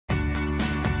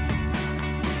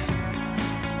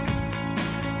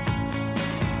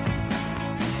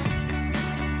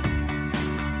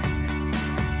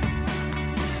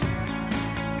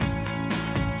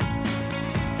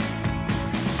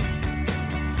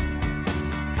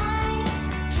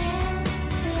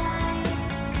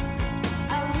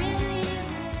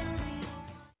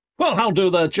Well, how do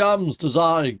there, chums? 'Tis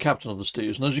I, Captain of the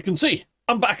Steves, and as you can see,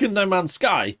 I'm back in No Man's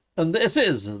Sky, and this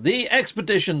is the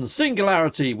expedition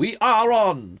Singularity. We are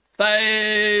on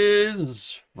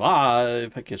phase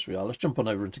 5. Heck yes we are. Let's jump on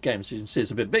over into game so you can see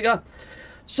it's a bit bigger.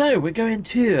 So, we're going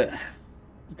to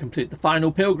complete the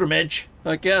final pilgrimage.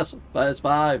 Heck yes, phase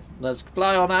 5. Let's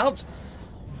fly on out.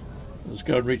 Let's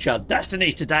go and reach our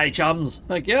destiny today, chums.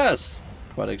 Heck yes.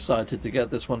 Quite excited to get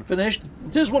this one finished.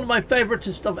 It is one of my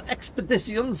favouriteest of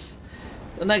expeditions.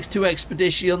 The next two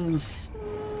expeditions,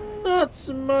 not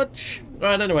so much.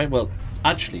 Right, anyway, well,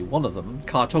 actually, one of them,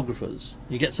 cartographers.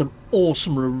 You get some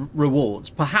awesome rewards.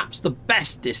 Perhaps the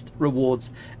bestest rewards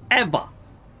ever.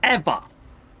 Ever.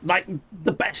 Like,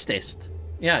 the bestest.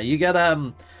 Yeah, you get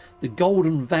the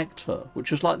Golden Vector,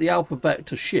 which is like the Alpha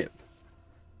Vector ship.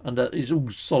 And it's all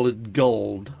solid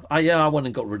gold. I went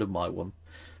and got rid of my one.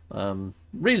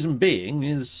 Reason being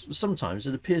is sometimes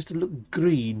it appears to look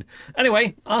green.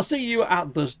 Anyway, I'll see you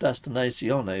at this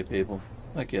destination, people.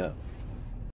 Thank you.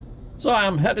 So I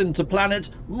am heading to planet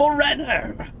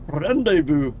Moreno.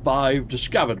 Rendezvous 5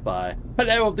 discovered by.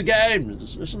 Hello of the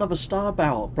games. It's another star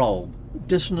bulb.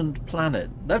 Dissonant planet.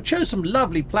 They've chose some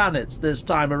lovely planets this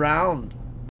time around.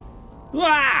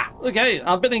 Ah! Okay,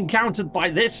 I've been encountered by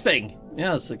this thing.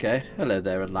 Yes, okay. Hello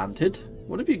there, Atlantid.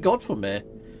 What have you got for me?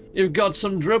 You've got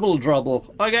some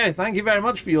dribble. Okay, thank you very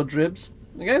much for your dribs.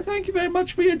 Okay, thank you very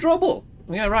much for your dribble.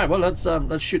 Okay, right, well, let's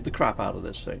shoot the crap out of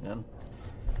this thing, then.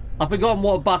 I've forgotten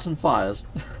what button fires.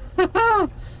 There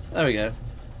we go.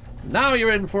 Now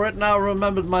you're in for it. Now I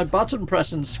remembered my button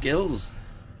pressing skills.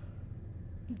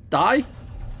 Die?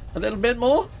 A little bit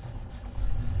more?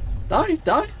 Die?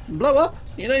 Blow up?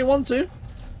 You know you want to.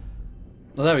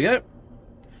 Well, there we go.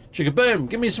 Chicka-boom,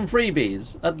 give me some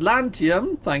freebies.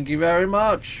 Atlantium, thank you very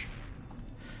much.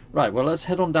 Right, well, let's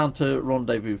head on down to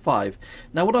Rendezvous 5.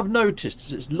 Now, what I've noticed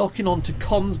is it's locking onto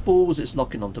comms balls, it's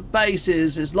locking onto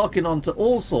bases, it's locking onto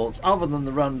all sorts other than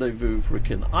the Rendezvous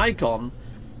freaking icon.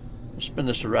 I'll spin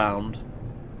this around.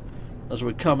 As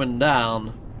we're coming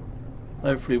down,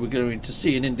 hopefully we're going to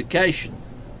see an indication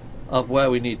of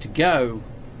where we need to go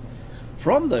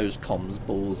from those comms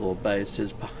balls or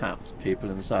bases, perhaps people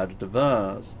inside of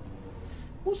diverse.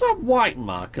 What's that white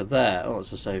marker there? Oh,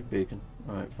 it's a save beacon.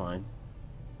 Alright, fine.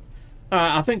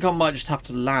 Alright, I think I might just have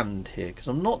to land here, because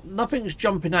nothing's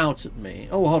jumping out at me.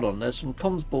 Oh, hold on, there's some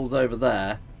comms balls over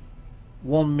there.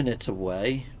 1 minute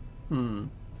away.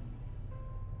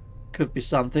 Could be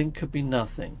something, could be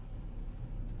nothing.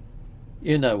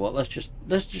 You know what, let's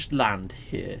just land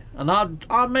here. And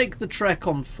I'll make the trek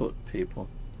on foot, people.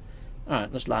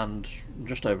 Alright, let's land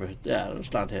just over here. Yeah,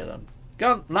 let's land here then.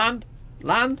 Go on,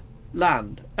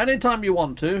 land. Anytime you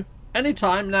want to.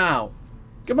 Anytime now.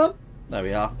 Come on. There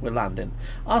we are, we're landing.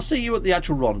 I'll see you at the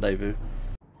actual rendezvous.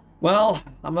 Well,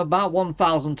 I'm about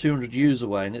 1,200 years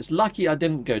away, and it's lucky I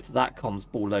didn't go to that comms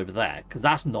ball over there, because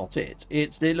that's not it.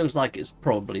 It looks like it's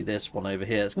probably this one over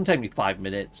here. It's going to take me 5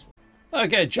 minutes.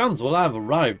 Okay, chums, well, I've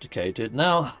arrived, Cated.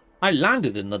 Now, I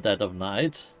landed in the dead of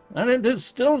night. And it is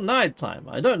still night time.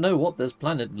 I don't know what this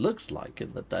planet looks like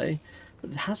in the day,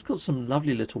 but it has got some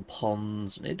lovely little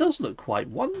ponds, and it does look quite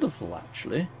wonderful,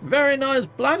 actually. Very nice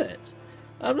planet.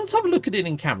 Let's have a look at it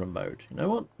in camera mode. You know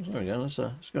what? There we go. Let's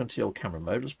go into your camera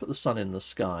mode. Let's put the sun in the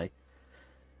sky.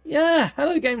 Yeah,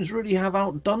 Hello Games really have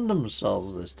outdone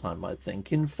themselves this time, I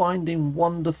think, in finding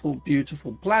wonderful,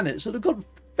 beautiful planets that have got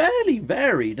fairly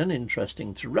varied and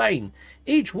interesting terrain.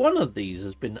 Each one of these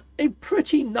has been a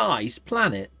pretty nice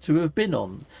planet to have been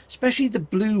on, especially the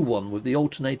blue one with the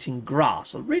alternating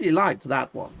grass. I really liked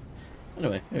that one.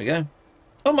 Anyway, here we go.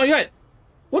 Oh my god!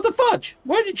 What the fudge?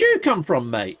 Where did you come from,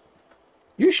 mate?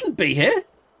 You shouldn't be here.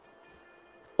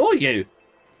 Or you.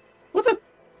 What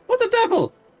the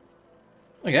devil?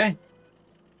 Okay.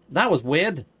 That was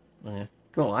weird. Okay.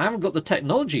 Cool. I haven't got the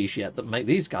technologies yet that make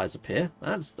these guys appear.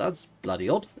 That's bloody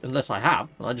odd. Unless I have,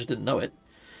 and I just didn't know it.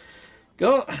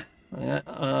 Go.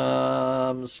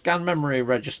 Scan memory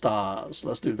registers.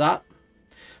 Let's do that.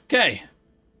 Okay.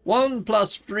 1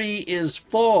 plus 3 is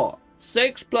 4.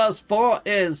 6 plus 4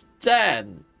 is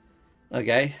 10.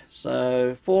 Okay,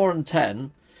 so 4 and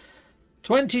 10.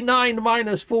 29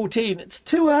 minus 14. It's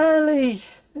too early.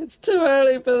 It's too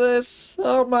early for this.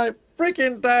 Oh my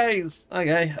freaking days.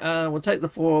 Okay, we'll take the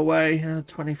 4 away.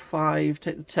 25,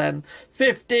 take the 10.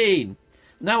 15.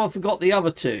 Now I forgot the other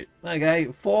two. Okay,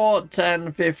 4,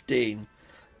 10, 15.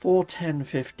 4, 10,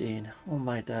 15. Oh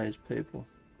my days, people.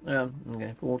 Yeah,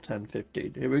 okay, 4, 10,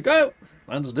 15. Here we go.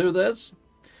 Let's do this.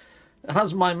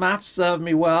 Has my maths served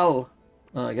me well?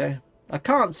 Okay. I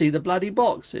can't see the bloody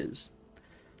boxes.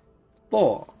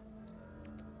 4,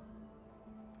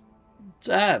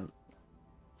 10,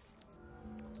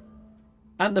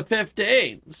 And the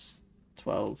 15s.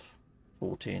 12,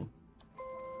 14.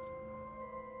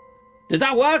 Did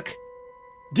that work?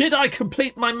 Did I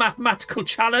complete my mathematical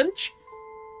challenge?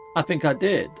 I think I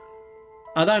did.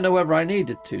 I don't know whether I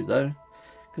needed to, though.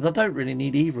 Because I don't really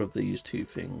need either of these two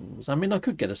things. I mean, I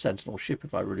could get a sentinel ship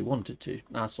if I really wanted to.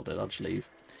 That's what I'll just leave.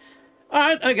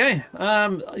 Alright, okay.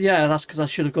 Yeah, that's because I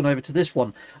should have gone over to this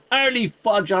one. Holy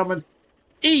fudge, I'm an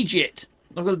idiot.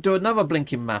 I'm going to do another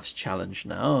blinking maths challenge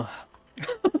now.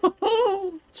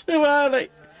 Too early.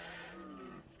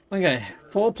 Okay,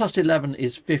 4 plus 11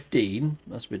 is 15.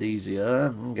 That's a bit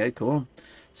easier. Okay, cool.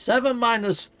 7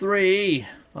 minus 3.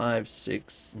 5,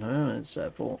 6. No, it's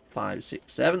 4, 5,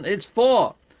 6, 7. It's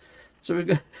 4. So we've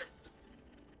got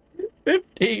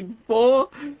 15, 4,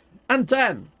 and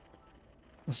 10.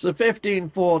 So 15,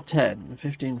 4, 10.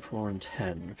 15, 4, and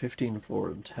 10. 15, 4,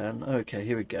 and 10. Okay,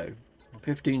 here we go.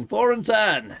 15, 4, and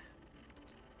 10.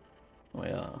 We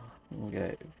are.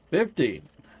 Okay. 15.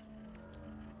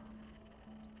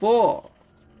 4.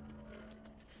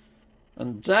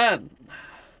 And 10.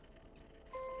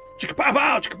 Chicka pow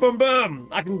pow, chicka boom boom.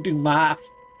 I can do math.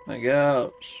 There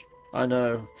goes. I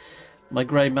know. My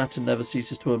grey matter never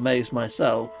ceases to amaze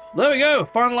myself. There we go.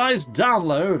 Finalised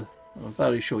download. I'm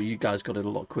fairly sure you guys got it a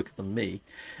lot quicker than me.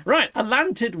 Right, a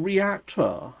landed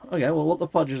reactor. Okay, well, what the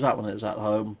fudge is that when it's at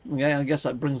home? Okay, I guess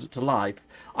that brings it to life.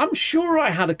 I'm sure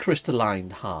I had a crystalline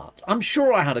heart. I'm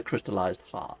sure I had a crystallized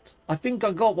heart. I think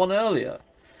I got one earlier.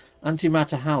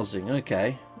 Antimatter housing.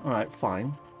 Okay, all right,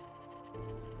 fine.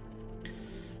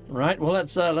 Right, well,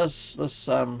 let's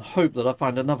hope that I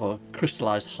find another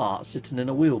crystallized heart sitting in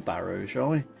a wheelbarrow,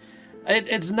 shall we?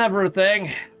 It's never a thing,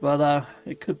 but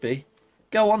it could be.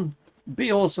 Go on.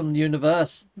 Be awesome,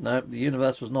 universe. No, the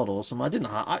universe was not awesome.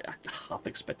 I half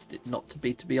expected it not to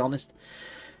be honest.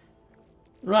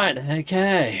 Right,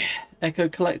 okay. Echo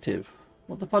Collective.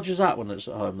 What the fudge is that when it's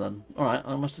at home, then? Alright,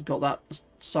 I must have got that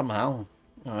somehow.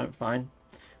 Alright, fine.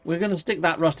 We're going to stick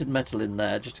that rusted metal in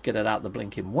there just to get it out the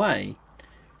blinking way.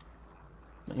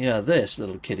 Yeah, this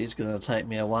little kiddie's going to take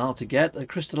me a while to get. A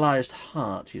crystallized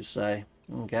heart, you say.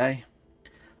 Okay.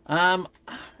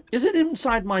 Is it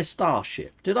inside my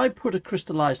starship? Did I put a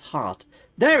crystallized heart?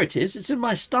 There it is. It's in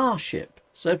my starship.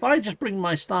 So if I just bring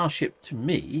my starship to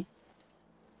me,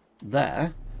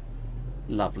 there,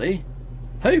 lovely.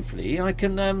 Hopefully I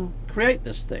can create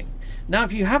this thing. Now,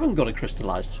 if you haven't got a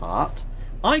crystallized heart,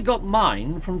 I got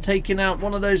mine from taking out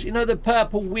one of those, you know, the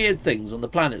purple weird things on the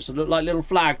planets that look like little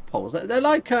flagpoles. They're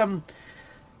like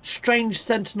strange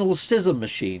sentinel scissor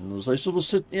machines. They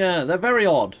sort of, yeah, they're very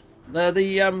odd. They're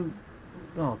the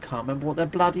oh, I can't remember what they're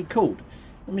bloody called.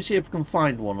 Let me see if I can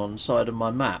find one on the side of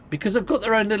my map. Because they've got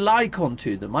their own little icon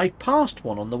to them. I passed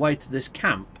one on the way to this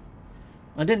camp.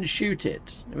 I didn't shoot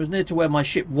it. It was near to where my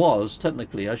ship was.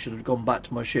 Technically, I should have gone back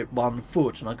to my ship 1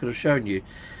 foot and I could have shown you.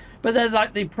 But they're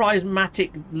like the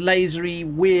prismatic, lasery,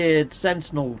 weird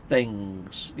sentinel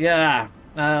things. Yeah.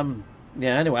 Yeah,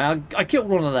 anyway, I killed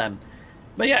one of them.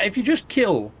 But yeah, if you just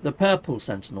kill the purple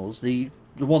sentinels, the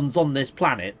ones on this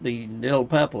planet, the little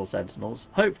purple sentinels,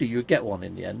 hopefully you get one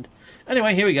in the end.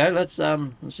 Anyway, here we go. Let's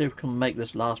see if we can make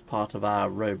this last part of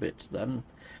our robot then.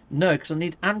 No, because I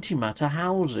need antimatter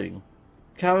housing.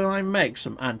 Can I make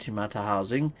some antimatter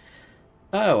housing?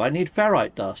 Oh, I need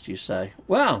ferrite dust, you say.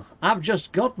 Well, I've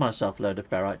just got myself a load of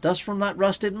ferrite dust from that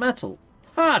rusted metal.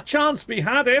 Ha! Chance me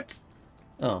had it!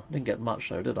 Oh, didn't get much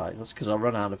though, did I? That's because I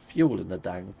run out of fuel in the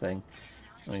dang thing.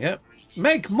 There we go.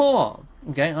 Make more!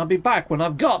 Okay, I'll be back when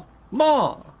I've got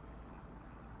more!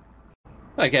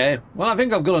 Okay, well, I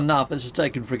think I've got enough. This is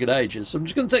taking friggin' ages, so I'm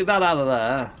just going to take that out of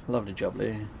there. Lovely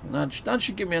jubbly. That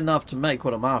should give me enough to make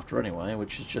what I'm after anyway,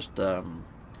 which is just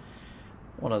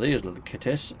one of these little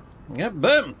kitties. Yep,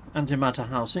 boom! Antimatter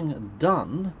housing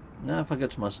done. Now if I go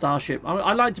to my starship,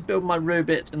 I like to build my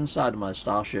robot inside of my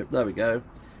starship. There we go.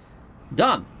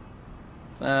 Done.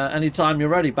 Anytime you're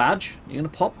ready, badge. You gonna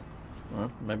pop?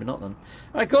 Well, maybe not then.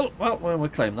 Alright, cool. Well, we'll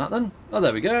claim that then. Oh,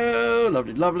 there we go.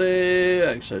 Lovely, lovely.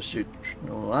 Exosuit.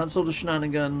 All that sort of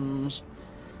shenanigans.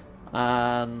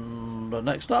 And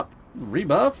next up,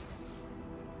 rebirth.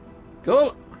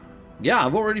 Cool. Yeah,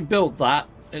 I've already built that.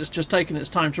 It's just taking its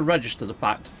time to register the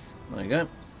fact. There you go.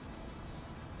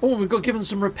 Oh, we've got given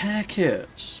some repair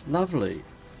kits. Lovely.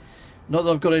 Not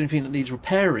that I've got anything that needs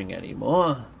repairing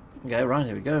anymore. Okay, right,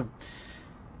 here we go.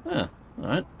 Yeah,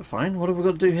 alright, fine. What have we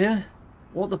got to do here?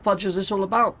 What the fudge is this all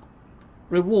about?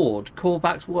 Reward,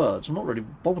 callbacks, words. I'm not really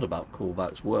bothered about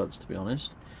callbacks, words, to be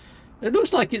honest. It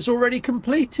looks like it's already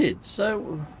completed,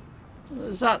 so...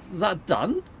 Is that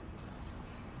done?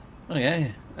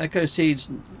 Okay. Echo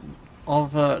seeds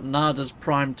of Nada's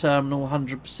prime terminal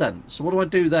 100%. So what do I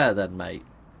do there then, mate?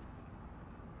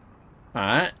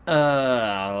 Alright,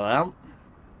 well,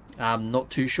 I'm not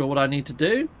too sure what I need to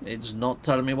do. It's not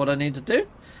telling me what I need to do.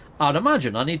 I'd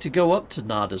imagine I need to go up to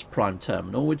Nada's Prime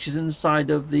Terminal, which is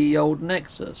inside of the old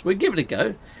Nexus. We'll give it a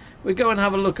go. We'll go and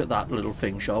have a look at that little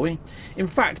thing, shall we? In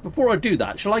fact, before I do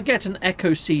that, shall I get an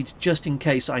Echo Seed just in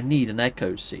case I need an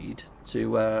Echo Seed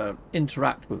to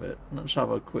interact with it? Let's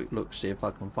have a quick look, see if I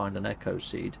can find an Echo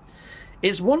Seed.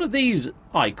 It's one of these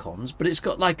icons, but it's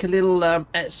got like a little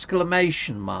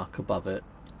exclamation mark above it.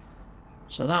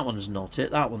 So that one's not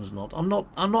it. That one's not. I'm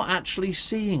not actually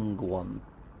seeing one,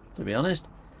 to be honest.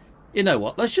 You know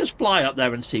what? Let's just fly up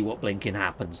there and see what blinking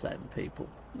happens then, people.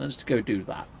 Let's go do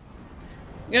that.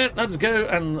 Yeah, let's go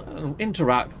and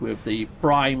interact with the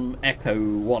Prime Echo,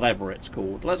 whatever it's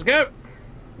called. Let's go.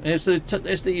 It's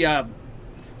the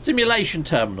simulation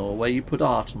terminal where you put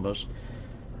Artemis.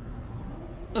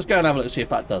 Let's go and have a look, see if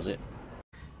that does it.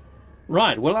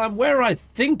 Right, well, I'm where I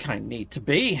think I need to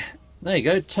be. There you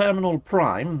go, Terminal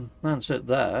Prime. That's it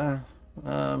there.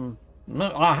 No,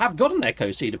 I have got an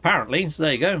Echo Seed, apparently, so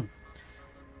there you go.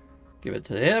 Give it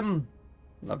to him.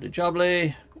 Lovely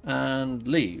jubbly. And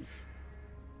leave.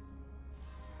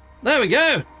 There we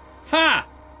go. Ha!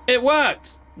 It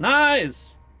worked.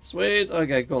 Nice. Sweet.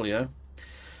 Okay, coolio.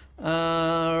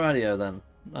 Radio then.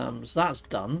 So that's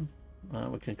done.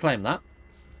 We can claim that.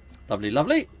 Lovely,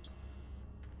 lovely.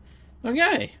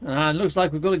 Okay, it looks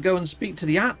like we've got to go and speak to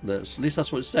the Atlas. At least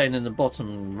that's what it's saying in the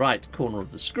bottom right corner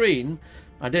of the screen.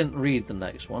 I didn't read the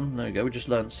next one. There we go. We just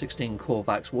learned 16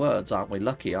 Korvax words. Aren't we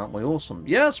lucky? Aren't we awesome?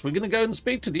 Yes, we're going to go and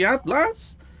speak to the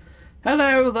Atlas.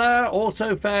 Hello there,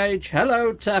 Autophage.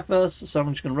 Hello, Tethys. So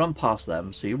I'm just going to run past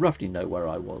them so you roughly know where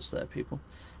I was there, people.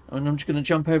 And I'm just going to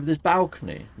jump over this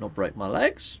balcony, not break my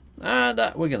legs. And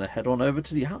we're going to head on over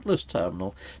to the Atlas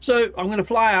terminal. So I'm going to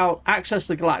fly out, access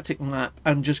the galactic map,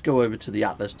 and just go over to the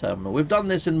Atlas terminal. We've done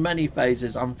this in many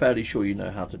phases. I'm fairly sure you know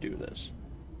how to do this.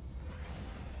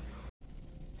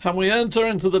 And we enter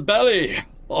into the belly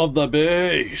of the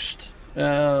beast.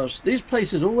 Yes, these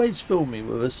places always fill me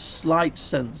with a slight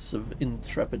sense of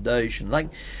intrepidation.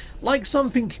 Like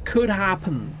something could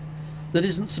happen that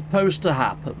isn't supposed to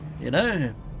happen, you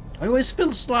know? I always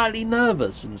feel slightly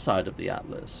nervous inside of the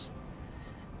Atlas.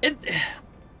 It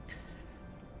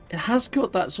has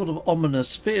got that sort of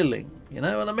ominous feeling, you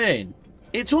know what I mean?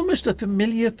 It's almost a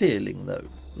familiar feeling, though.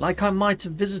 Like I might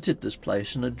have visited this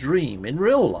place in a dream, in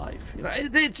real life. You know,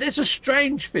 it's a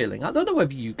strange feeling. I don't know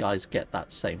whether you guys get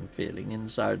that same feeling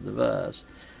inside the verse.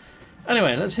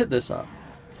 Anyway, let's hit this up.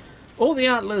 All the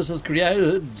Atlas has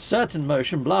created, set in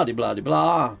motion,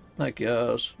 blah-de-blah-de-blah. Thank you.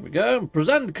 Here we go.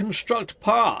 Present, construct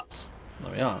parts.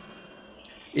 There we are.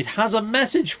 It has a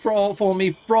message for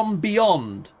me from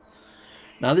beyond.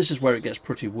 Now, this is where it gets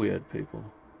pretty weird, people.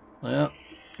 Yeah.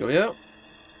 Go here.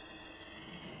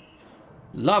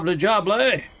 Lovely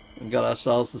jubbly. We got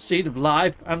ourselves the Seed of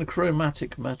Life and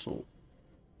Chromatic Metal.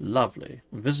 Lovely.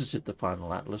 We visited the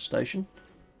final Atlas station.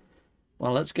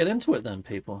 Well, let's get into it then,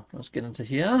 people. Let's get into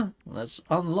here. Let's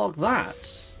unlock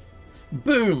that.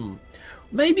 Boom.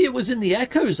 Maybe it was in the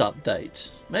Echoes update.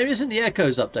 Maybe it's in the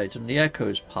Echoes update and the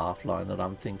Echoes path line that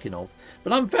I'm thinking of.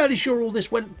 But I'm fairly sure all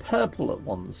this went purple at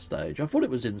one stage. I thought it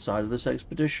was inside of this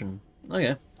expedition.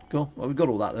 Okay, cool. Well, we've got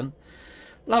all that then.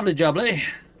 Lovely jubbly.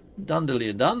 Done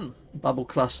dilly done. Bubble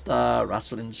cluster,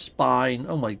 rattling spine.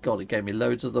 Oh my god, it gave me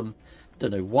loads of them.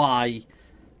 Don't know why.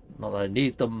 Not that I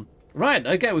need them. Right,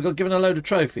 okay, we got given a load of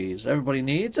trophies. Everybody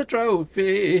needs a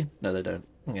trophy. No, they don't.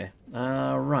 Okay.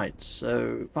 Right,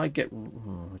 so if I get...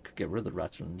 I could get rid of the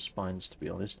rattling spines, to be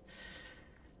honest.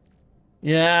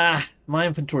 Yeah, my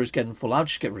inventory's getting full. I'll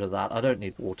just get rid of that. I don't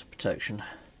need water protection.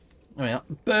 There we are.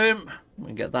 Boom. We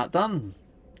can get that done.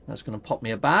 That's going to pop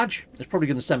me a badge. It's probably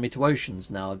going to send me to oceans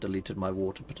now I've deleted my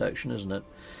water protection, isn't it?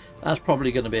 That's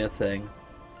probably going to be a thing.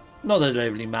 Not that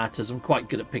it really matters. I'm quite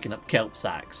good at picking up kelp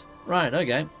sacks. Right,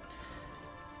 okay.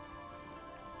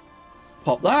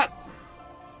 Pop that.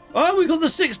 Oh, we got the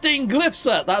 16 glyph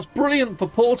set. That's brilliant for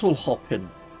portal hopping.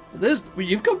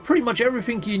 You've got pretty much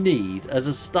everything you need as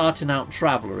a starting out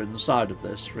traveller inside of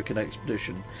this freaking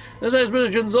expedition. This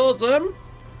expedition's awesome.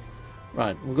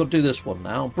 Right, we've got to do this one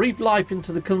now. Brief life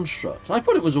into the construct. I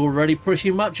thought it was already pretty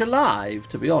much alive,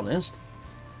 to be honest.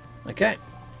 Okay.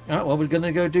 Alright, well, we're going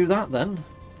to go do that then.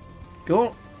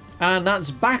 Cool. And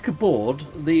that's back aboard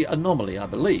the Anomaly, I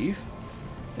believe.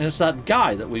 And it's that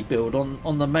guy that we build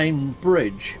on the main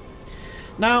bridge.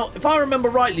 Now, if I remember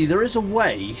rightly, there is a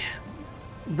way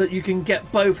that you can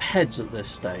get both heads at this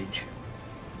stage.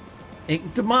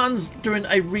 It demands doing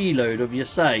a reload of your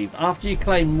save. After you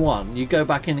claim one, you go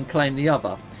back in and claim the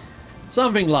other.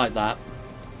 Something like that.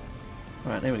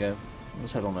 Right, there we go.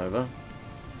 Let's head on over.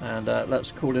 And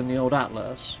let's call in the old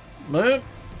Atlas. No,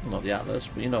 not the Atlas,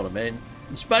 but you know what I mean.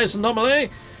 The space anomaly.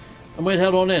 And we'd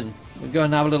head on in. We'd go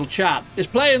and have a little chat. It's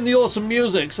playing the awesome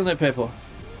music, isn't it, people?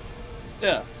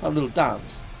 Yeah, have a little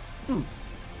dance.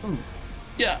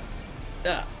 Yeah.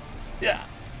 Yeah. Yeah.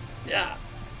 Yeah.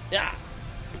 Yeah.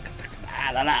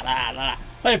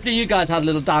 Hopefully you guys had a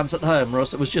little dance at home, or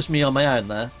else it was just me on my own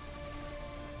there.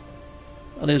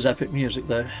 That is epic music,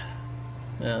 though.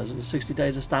 Yeah, is it 60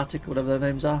 Days of Static, whatever their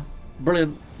names are?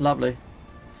 Brilliant. Lovely.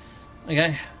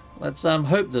 Okay, let's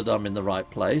hope that I'm in the right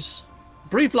place.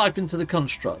 Brief life into the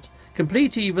construct.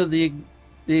 Complete either the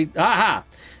aha!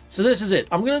 So this is it.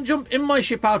 I'm going to jump in my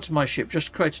ship, out of my ship, just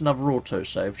to create another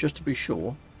autosave, just to be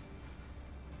sure.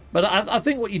 But I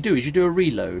think what you do is you do a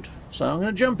reload. So I'm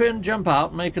going to jump in, jump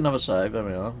out, make another save. There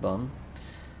we are, done.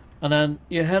 And then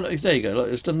you head. There you go. Look,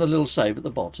 it's done the little save at the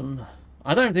bottom.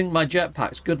 I don't think my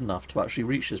jetpack's good enough to actually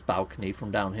reach this balcony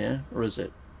from down here, or is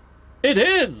it? It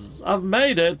is! I've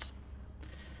made it!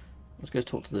 Let's go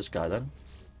talk to this guy then.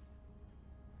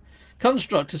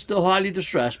 Construct is still highly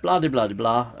distressed, blah de blah de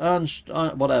blah, and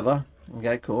whatever.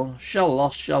 Okay, cool. Shell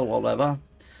lost, shell whatever.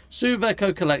 Suv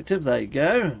Echo Collective, there you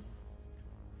go.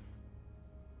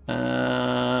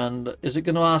 And is it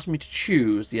going to ask me to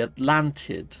choose the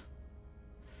Atlantid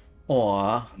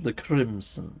or the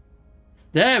Crimson?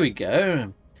 There we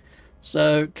go.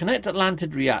 So, connect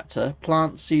Atlantid reactor,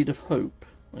 plant seed of hope.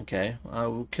 Okay, I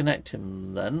will connect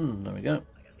him then. There we go.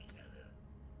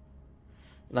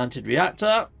 Atlantid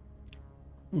reactor.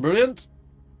 Brilliant.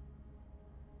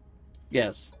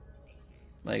 Yes.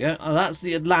 There you go. Oh, that's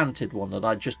the Atlantid one that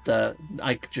I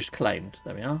just claimed.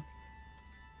 There we are.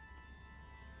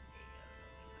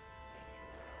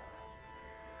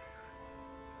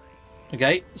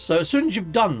 Okay, so as soon as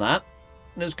you've done that,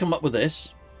 let's come up with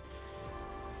this.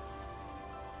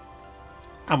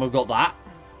 And we've got that.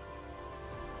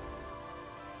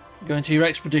 Go into your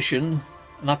expedition,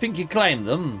 and I think you claim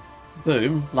them.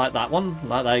 Boom, like that one.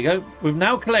 Like, there you go. We've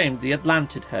now claimed the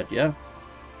Atlantid head, yeah?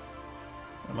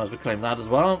 I might as well claim that as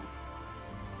well.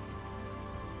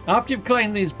 After you've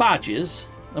claimed these badges,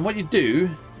 then what you do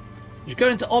is you go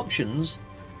into options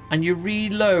and you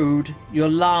reload your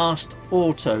last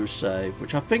autosave,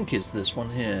 which I think is this one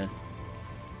here.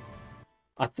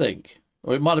 I think.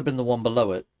 Or it might have been the one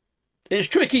below it. It's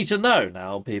tricky to know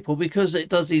now, people, because it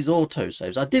does these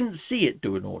autosaves. I didn't see it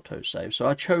do an autosave, so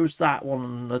I chose that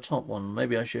one, the top one.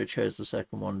 Maybe I should have chose the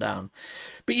second one down.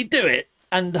 But you do it,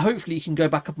 and hopefully you can go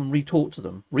back up and re-talk to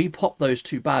them. Repop those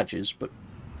two badges, but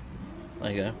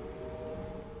there you go.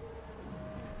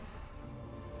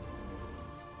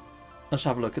 Let's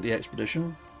have a look at the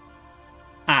expedition.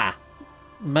 Ah,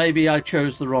 maybe I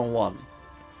chose the wrong one.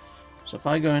 So if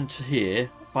I go into here,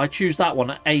 if I choose that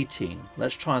one at 18,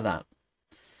 let's try that.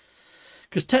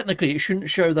 Because technically it shouldn't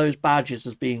show those badges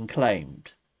as being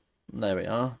claimed. There we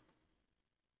are.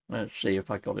 Let's see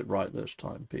if I got it right this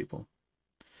time, people.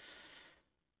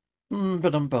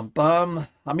 Ba-dum-bum-bum.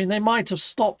 I mean, they might have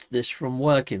stopped this from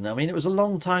working. I mean, it was a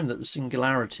long time that the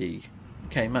Singularity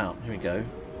came out. Here we go.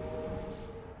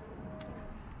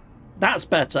 That's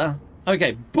better.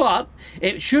 Okay, but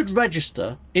it should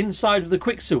register inside of the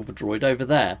Quicksilver droid over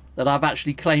there that I've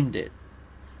actually claimed it.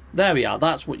 There we are.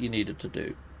 That's what you needed to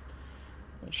do.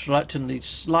 Selecting the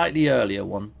slightly earlier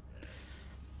one.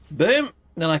 Boom.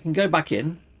 Then I can go back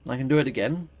in. I can do it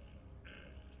again.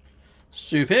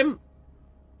 Soothe him.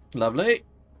 Lovely.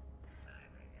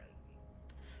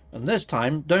 And this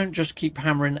time, don't just keep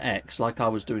hammering X like I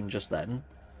was doing just then.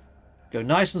 Go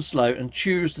nice and slow and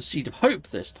choose the Seed of Hope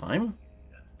this time.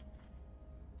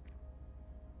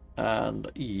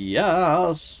 And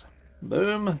yes.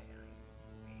 Boom.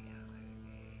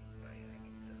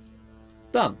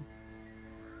 Done.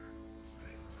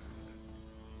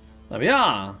 There we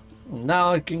are.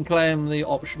 Now I can claim the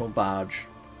optional badge.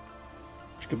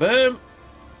 Kaboom.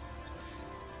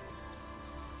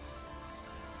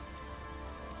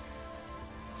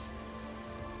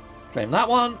 Claim that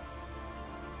one.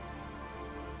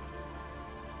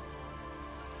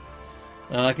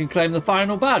 And I can claim the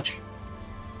final badge.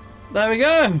 There we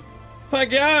go.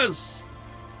 Heck yes.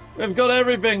 We've got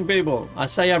everything, people. I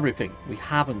say everything. We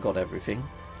haven't got everything.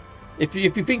 If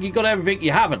you think you got everything,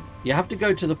 you haven't. You have to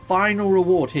go to the final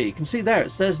reward here. You can see there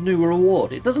it says new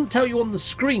reward. It doesn't tell you on the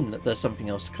screen that there's something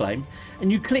else to claim.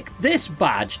 And you click this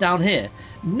badge down here.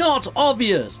 Not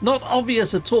obvious. Not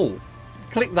obvious at all.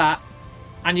 Click that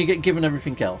and you get given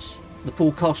everything else. The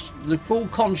full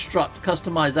construct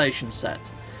customization set.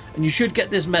 And you should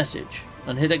get this message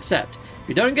and hit accept. If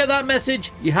you don't get that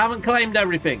message, you haven't claimed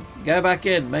everything. Go back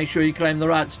in. Make sure you claim the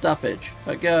right stuffage.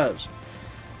 That goes.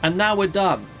 And now we're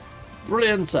done.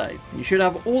 Brilliant, eh? You should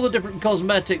have all the different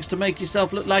cosmetics to make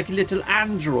yourself look like a little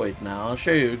android now. I'll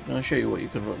show you what you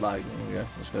can look like. There we go.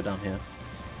 Let's go down here.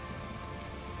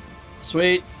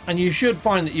 Sweet. And you should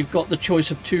find that you've got the choice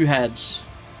of 2 heads.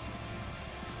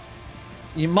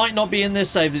 You might not be in this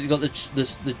save that you've got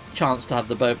the chance to have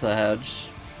both the heads.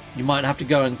 You might have to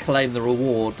go and claim the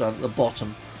reward down at the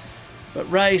bottom.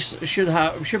 But race should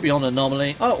be on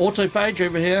anomaly. Oh, autophage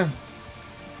over here.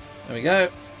 There we go.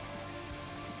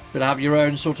 Should have your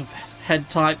own sort of head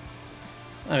type.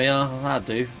 There we are. That'll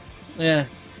do. Yeah.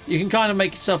 You can kind of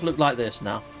make yourself look like this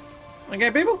now.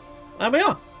 Okay, people? There we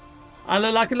are. I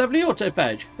look like a lovely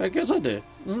autophage. I guess I do.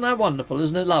 Isn't that wonderful?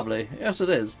 Isn't it lovely? Yes, it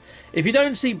is. If you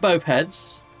don't see both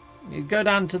heads, you go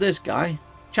down to this guy,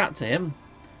 chat to him,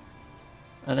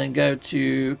 and then go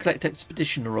to collect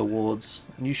expedition rewards.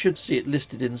 And you should see it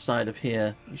listed inside of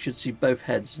here. You should see both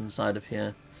heads inside of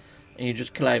here. And you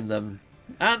just claim them.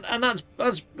 And that's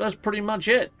pretty much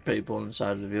it, people,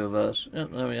 inside of the viewerverse.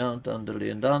 Yep, there we are. Done, diddly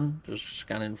and done. Just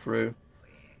scanning through.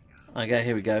 Okay,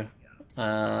 here we go.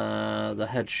 The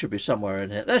head should be somewhere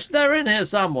in here. They're in here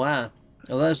somewhere.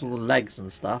 Oh, there's all the legs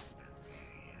and stuff.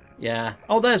 Yeah.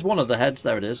 Oh, there's one of the heads.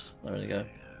 There it is. There you go.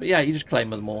 But yeah, you just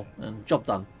claim them all, and job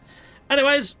done.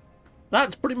 Anyways,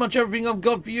 that's pretty much everything I've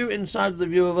got for you inside of the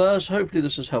viewerverse. Hopefully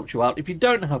this has helped you out. If you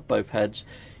don't have both heads,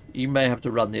 you may have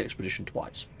to run the expedition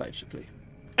twice, basically.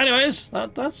 Anyways,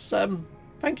 that's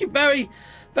thank you very,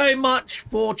 very much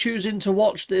for choosing to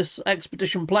watch this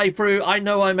expedition playthrough. I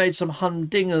know I made some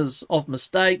humdingers of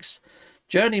mistakes.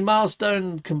 Journey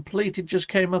milestone completed just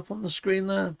came up on the screen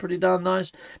there. Pretty darn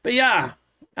nice. But yeah,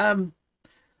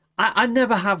 I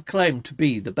never have claimed to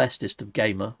be the bestest of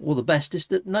gamer or the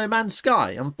bestest at No Man's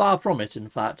Sky. I'm far from it, in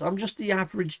fact. I'm just the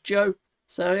average Joe.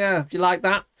 So yeah, if you like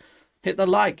that, hit the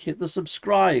like, hit the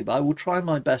subscribe. I will try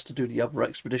my best to do the other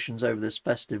expeditions over this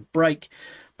festive break,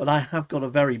 but I have got a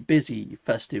very busy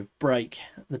festive break.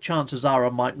 The chances are I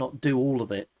might not do all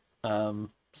of it.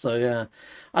 So yeah,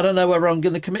 I don't know whether I'm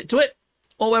going to commit to it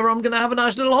or whether I'm going to have a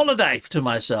nice little holiday to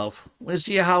myself. We'll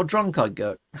see how drunk I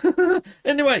go.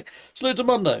 Anyway, salute to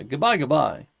Monday. Goodbye,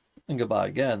 goodbye, and goodbye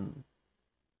again.